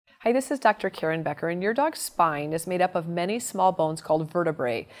Hi, this is Dr. Karen Becker, and your dog's spine is made up of many small bones called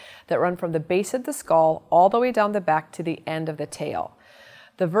vertebrae that run from the base of the skull all the way down the back to the end of the tail.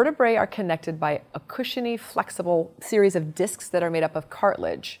 The vertebrae are connected by a cushiony, flexible series of discs that are made up of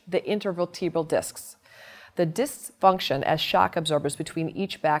cartilage, the intervertebral discs. The discs function as shock absorbers between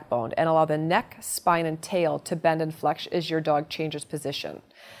each backbone and allow the neck, spine, and tail to bend and flex as your dog changes position.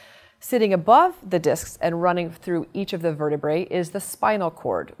 Sitting above the discs and running through each of the vertebrae is the spinal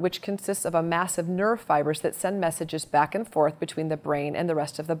cord, which consists of a mass of nerve fibers that send messages back and forth between the brain and the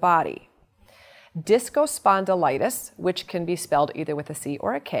rest of the body. Discospondylitis, which can be spelled either with a C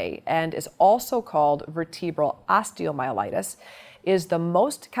or a K, and is also called vertebral osteomyelitis, is the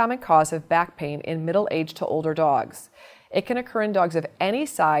most common cause of back pain in middle-aged to older dogs. It can occur in dogs of any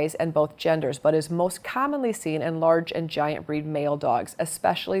size and both genders, but is most commonly seen in large and giant breed male dogs,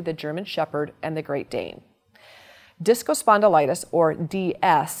 especially the German Shepherd and the Great Dane. Discospondylitis, or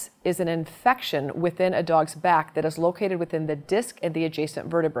DS, is an infection within a dog's back that is located within the disc and the adjacent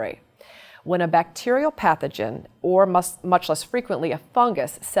vertebrae. When a bacterial pathogen, or much less frequently a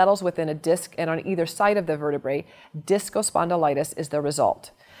fungus, settles within a disc and on either side of the vertebrae, discospondylitis is the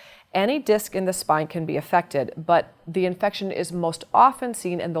result. Any disc in the spine can be affected, but the infection is most often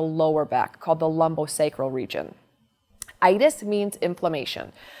seen in the lower back, called the lumbosacral region. Itis means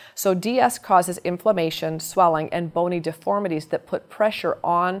inflammation. So DS causes inflammation, swelling, and bony deformities that put pressure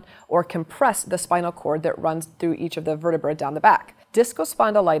on or compress the spinal cord that runs through each of the vertebrae down the back.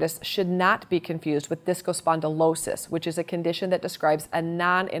 Discospondylitis should not be confused with discospondylosis, which is a condition that describes a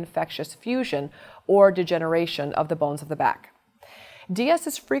non-infectious fusion or degeneration of the bones of the back. DS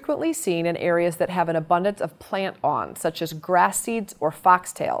is frequently seen in areas that have an abundance of plant awns, such as grass seeds or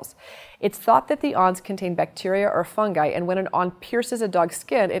foxtails. It's thought that the awns contain bacteria or fungi, and when an awn pierces a dog's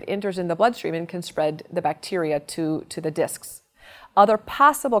skin, it enters in the bloodstream and can spread the bacteria to the discs. Other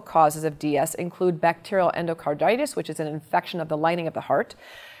possible causes of DS include bacterial endocarditis, which is an infection of the lining of the heart,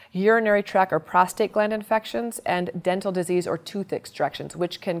 urinary tract or prostate gland infections, and dental disease or tooth extractions,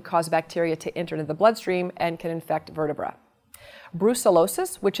 which can cause bacteria to enter into the bloodstream and can infect vertebrae.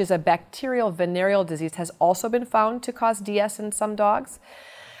 Brucellosis, which is a bacterial venereal disease, has also been found to cause DS in some dogs.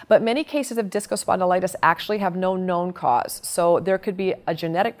 But many cases of discospondylitis actually have no known cause. So there could be a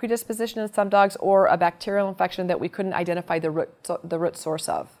genetic predisposition in some dogs or a bacterial infection that we couldn't identify the root source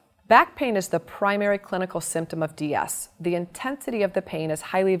of. Back pain is the primary clinical symptom of DS. The intensity of the pain is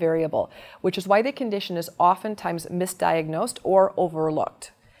highly variable, which is why the condition is oftentimes misdiagnosed or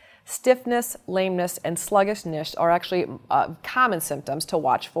overlooked. Stiffness, lameness, and sluggishness are actually common symptoms to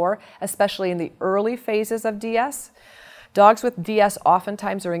watch for, especially in the early phases of DS. Dogs with DS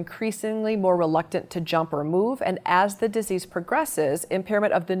oftentimes are increasingly more reluctant to jump or move, and as the disease progresses,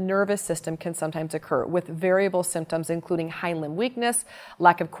 impairment of the nervous system can sometimes occur, with variable symptoms including hind limb weakness,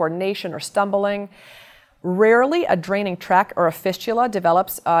 lack of coordination or stumbling. Rarely, a draining tract or a fistula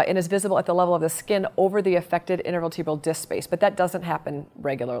develops and is visible at the level of the skin over the affected intervertebral disc space, but that doesn't happen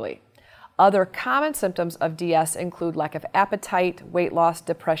regularly. Other common symptoms of DS include lack of appetite, weight loss,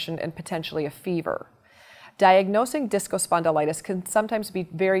 depression, and potentially a fever. Diagnosing discospondylitis can sometimes be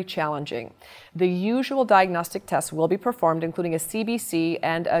very challenging. The usual diagnostic tests will be performed, including a CBC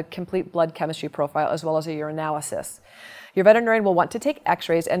and a complete blood chemistry profile, as well as a urinalysis. Your veterinarian will want to take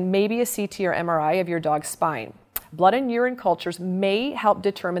x-rays and maybe a CT or MRI of your dog's spine. Blood and urine cultures may help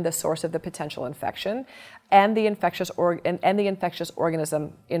determine the source of the potential infection and the infectious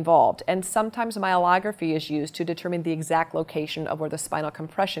organism involved. And sometimes myelography is used to determine the exact location of where the spinal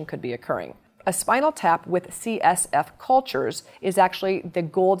compression could be occurring. A spinal tap with CSF cultures is actually the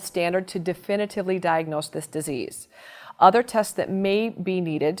gold standard to definitively diagnose this disease. Other tests that may be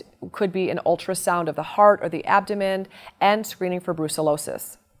needed could be an ultrasound of the heart or the abdomen and screening for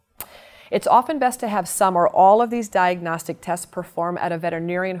brucellosis. It's often best to have some or all of these diagnostic tests performed at a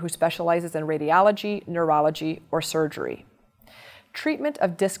veterinarian who specializes in radiology, neurology, or surgery. Treatment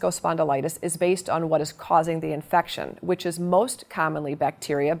of discospondylitis is based on what is causing the infection, which is most commonly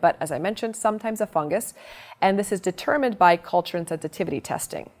bacteria, but as I mentioned, sometimes a fungus, and this is determined by culture and sensitivity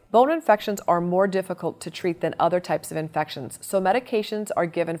testing. Bone infections are more difficult to treat than other types of infections, so medications are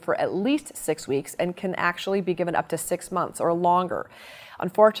given for at least 6 weeks and can actually be given up to 6 months or longer.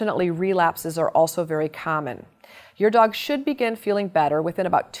 Unfortunately, relapses are also very common. Your dog should begin feeling better within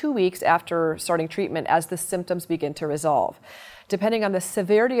about 2 weeks after starting treatment as the symptoms begin to resolve. Depending on the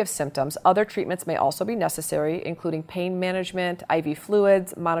severity of symptoms, other treatments may also be necessary, including pain management, IV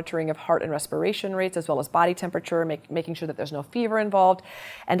fluids, monitoring of heart and respiration rates, as well as body temperature, making sure that there's no fever involved.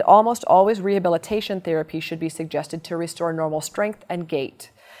 And almost always rehabilitation therapy should be suggested to restore normal strength and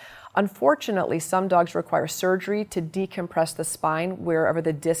gait. Unfortunately, some dogs require surgery to decompress the spine wherever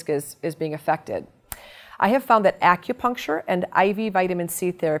the disc is being affected. I have found that acupuncture and IV vitamin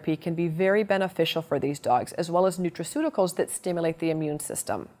C therapy can be very beneficial for these dogs, as well as nutraceuticals that stimulate the immune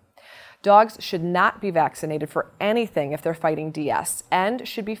system. Dogs should not be vaccinated for anything if they're fighting DS, and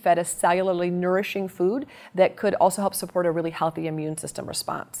should be fed a cellularly nourishing food that could also help support a really healthy immune system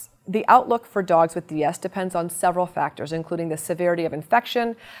response. The outlook for dogs with DS depends on several factors, including the severity of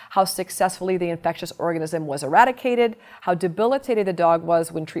infection, how successfully the infectious organism was eradicated, how debilitated the dog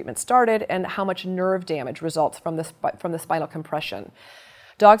was when treatment started, and how much nerve damage results from the spinal compression.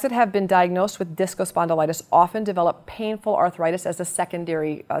 Dogs that have been diagnosed with discospondylitis often develop painful arthritis as a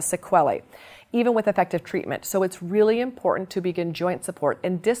secondary sequelae, even with effective treatment. So it's really important to begin joint support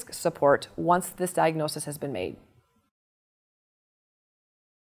and disc support once this diagnosis has been made.